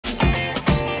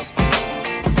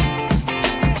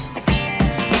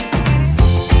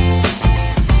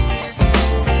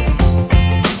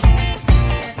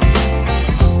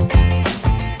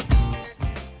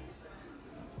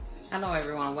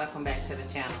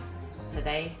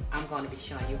Today I'm going to be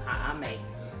showing you how I make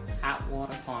hot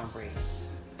water cornbread.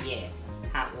 Yes,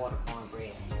 hot water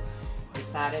cornbread.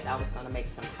 Decided I was going to make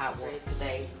some hot water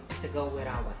today to go with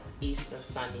our Easter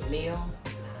Sunday meal.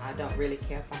 I don't really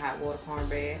care for hot water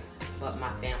cornbread, but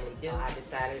my family do. I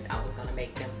decided I was going to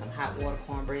make them some hot water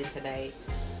cornbread today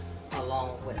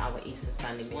along with our Easter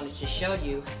Sunday meal. I wanted to show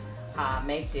you how I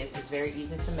make this. It's very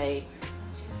easy to make.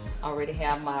 I already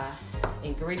have my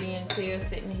ingredients here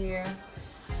sitting here.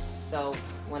 So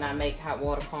when I make hot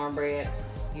water cornbread,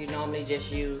 you normally just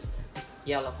use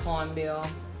yellow cornmeal,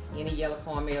 any yellow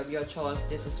cornmeal of your choice.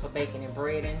 This is for baking and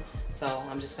breading, so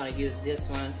I'm just going to use this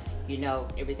one. You know,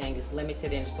 everything is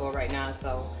limited in the store right now,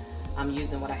 so I'm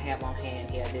using what I have on hand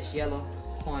here, this yellow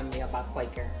cornmeal by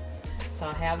Quaker. So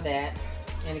I have that,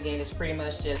 and again, it's pretty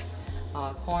much just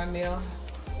cornmeal,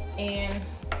 and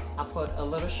I put a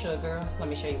little sugar. Let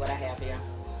me show you what I have here.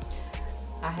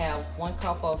 I have 1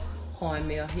 cup of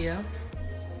cornmeal here.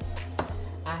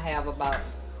 I have about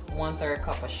 1/3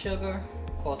 cup of sugar.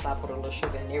 Of course, I put a little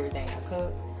sugar in everything I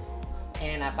cook,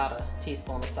 and about a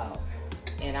teaspoon of salt.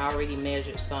 And I already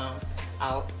measured some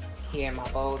out here in my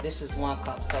bowl. This is 1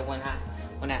 cup, so when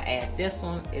I add this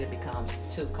one, it becomes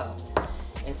 2 cups.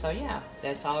 And so yeah,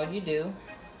 that's all you do.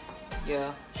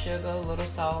 Your sugar, a little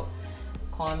salt,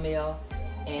 cornmeal,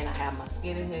 and I have my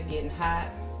skillet here getting hot,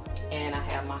 and I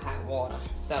have my hot water.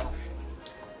 So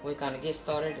we're gonna get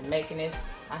started in making this.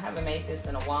 I haven't made this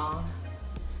in a while,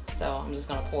 so I'm just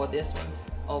gonna pour this one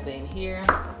over in here.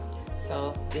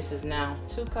 So this is now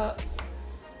 2 cups.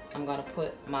 I'm gonna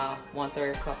put my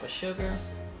 1/3 cup of sugar,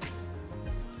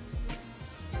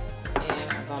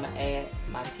 and I'm gonna add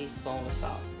my teaspoon of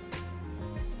salt.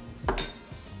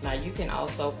 Now you can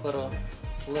also put a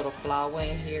little flour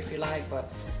in here if you like,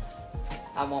 but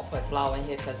I won't put flour in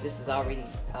here because this is already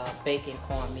baking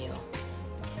cornmeal.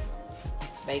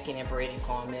 Baking and breading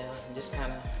cornmeal, and just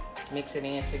kind of mix it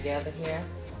in together here.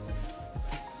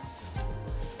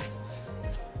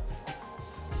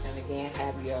 And again,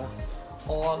 have your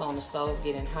oil on the stove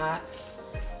getting hot,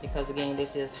 because again,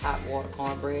 this is hot water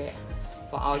cornbread.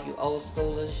 For all you old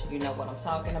schoolers, you know what I'm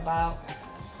talking about.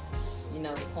 You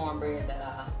know the cornbread that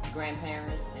our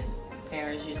grandparents and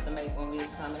parents used to make when we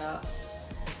was coming up.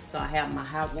 So I have my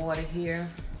hot water here.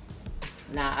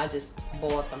 Now I just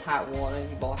boil some hot water.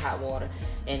 You boil hot water,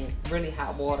 and really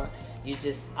hot water, you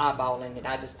just eyeballing it.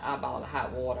 I just eyeball the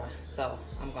hot water. So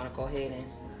I'm gonna go ahead and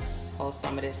pour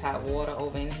some of this hot water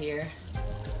over in here.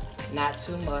 Not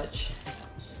too much,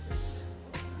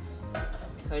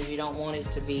 because you don't want it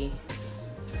to be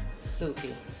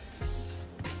soupy.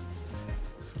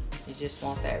 You just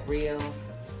want that real,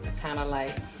 kind of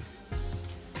like,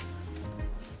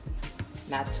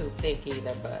 not too thick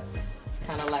either, but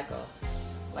kind of like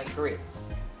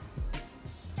grits.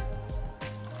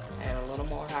 Add a little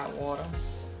more hot water.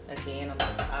 Again, I'm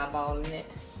just eyeballing it.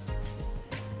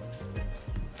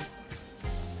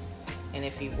 And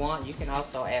if you want, you can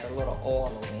also add a little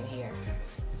oil over in here.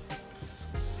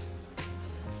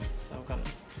 So I'm gonna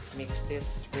mix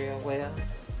this real well.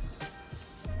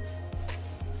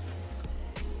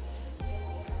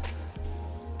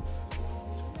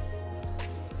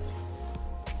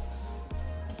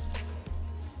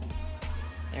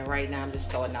 And right now I'm just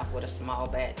starting off with a small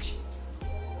batch.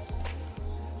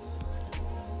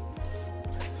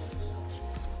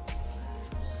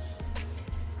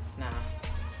 Now,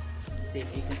 see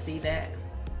if you can see that,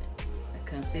 the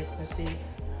consistency.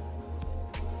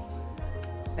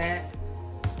 That,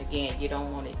 again, you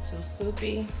don't want it too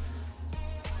soupy.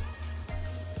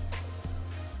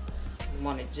 You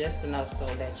want it just enough so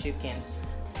that you can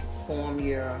form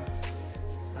your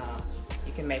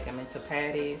you can make them into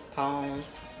patties,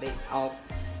 pones, they all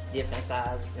different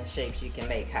sizes and shapes. You can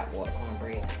make hot water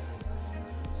cornbread.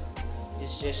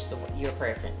 It's just your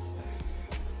preference.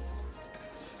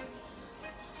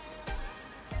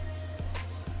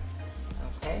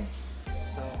 Okay,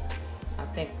 so I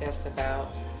think that's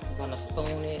about, I'm gonna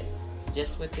spoon it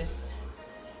just with this.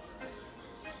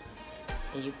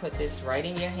 And you put this right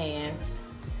in your hands.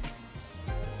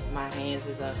 My hands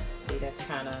is see, that's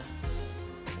kind of,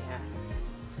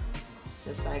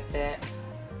 just like that.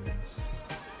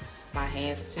 My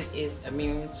hands is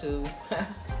immune to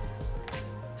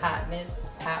hotness,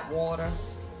 hot water.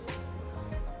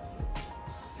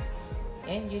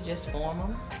 And you just form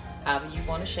them however you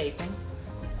want to shape them.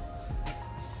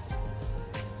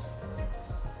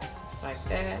 Just like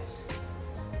that.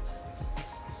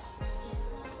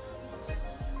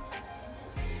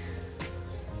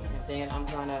 And then I'm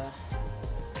gonna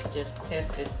just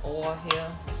test this oil here.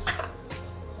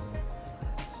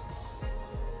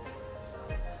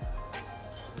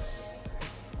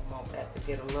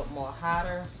 get a little more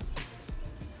hotter.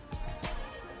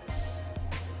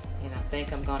 And I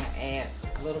think I'm gonna add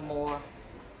a little more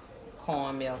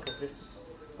cornmeal because this is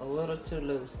a little too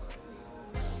loose.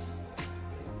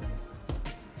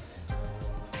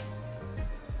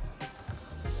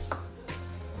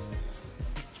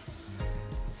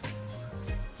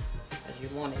 You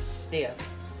want it stiff,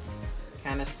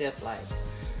 kind of stiff like.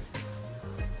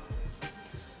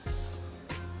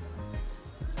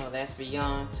 So that's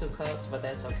beyond 2 cups, but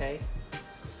that's okay.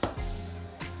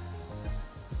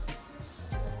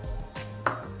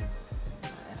 Add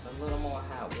a little more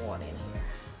hot water in here.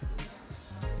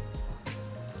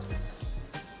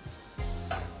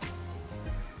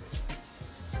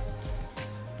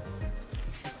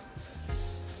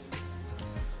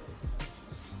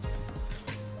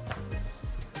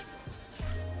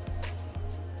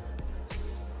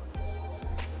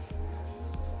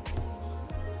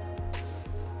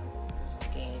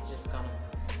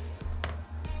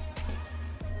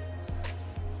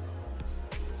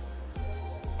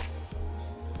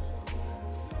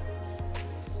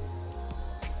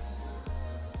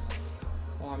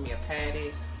 Form your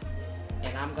patties,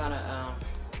 and I'm gonna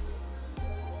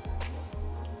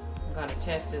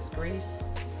test this grease.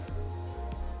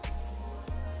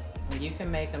 And you can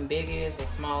make them big as or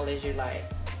small as you like,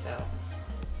 so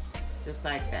just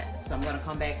like that. So I'm gonna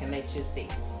come back and let you see.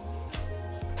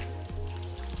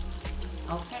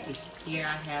 Okay, here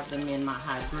I have them in my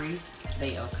hot grease.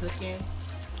 They are cooking,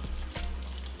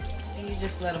 and you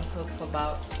just let them cook for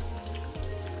about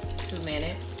 2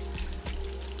 minutes.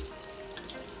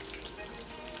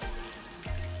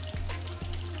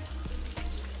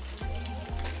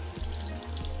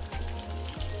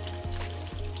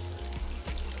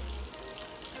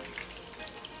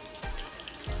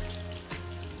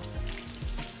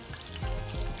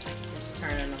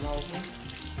 Turning them over.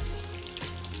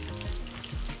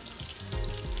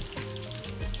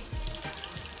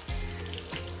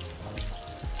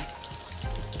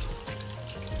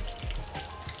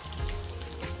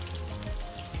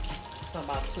 So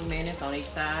about 2 minutes on each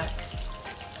side.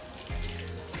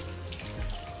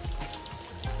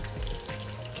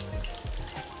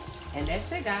 And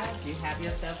that's it, guys. You have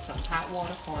yourself some hot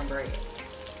water cornbread.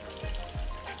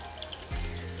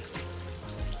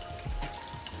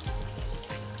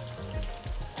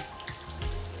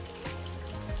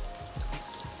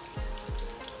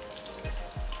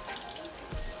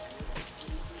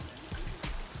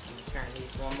 Turn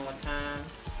these one more time.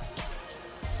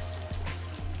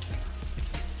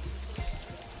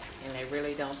 And they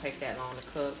really don't take that long to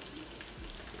cook.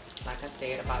 Like I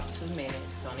said, about 2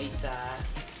 minutes on each side.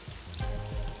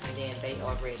 And then they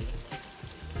are ready.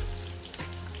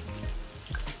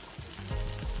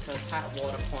 Because hot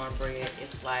water cornbread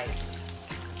is like,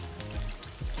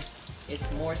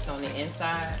 it's moist on the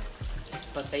inside,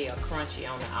 but they are crunchy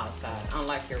on the outside.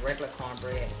 Unlike your regular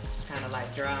cornbread, it's kind of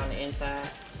like dry on the inside.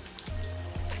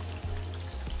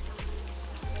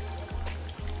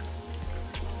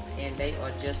 And they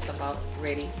are just about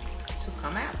ready to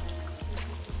come out.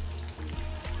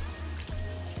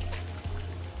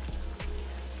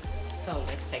 So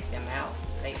let's take them out.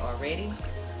 They are ready.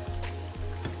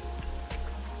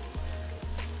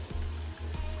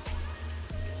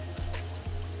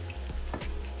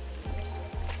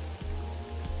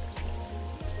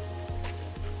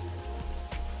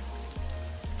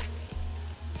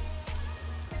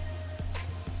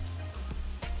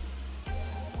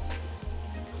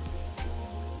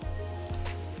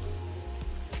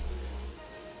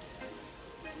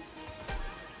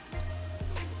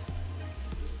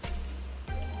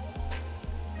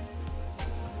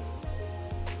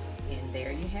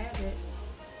 There you have it,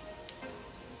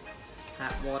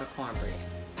 hot water cornbread.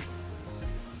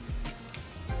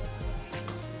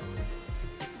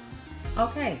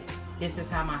 Okay, this is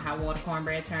how my hot water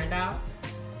cornbread turned out.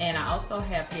 And I also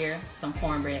have here some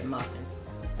cornbread muffins.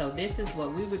 So this is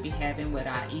what we would be having with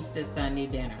our Easter Sunday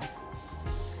dinner.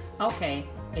 Okay,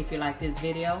 if you like this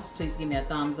video, please give me a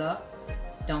thumbs up.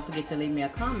 Don't forget to leave me a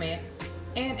comment.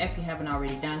 And if you haven't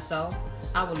already done so,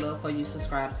 I would love for you to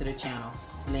subscribe to the channel,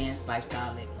 Lynn's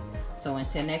Lifestyle Living. So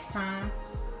until next time,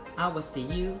 I will see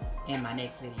you in my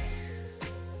next video.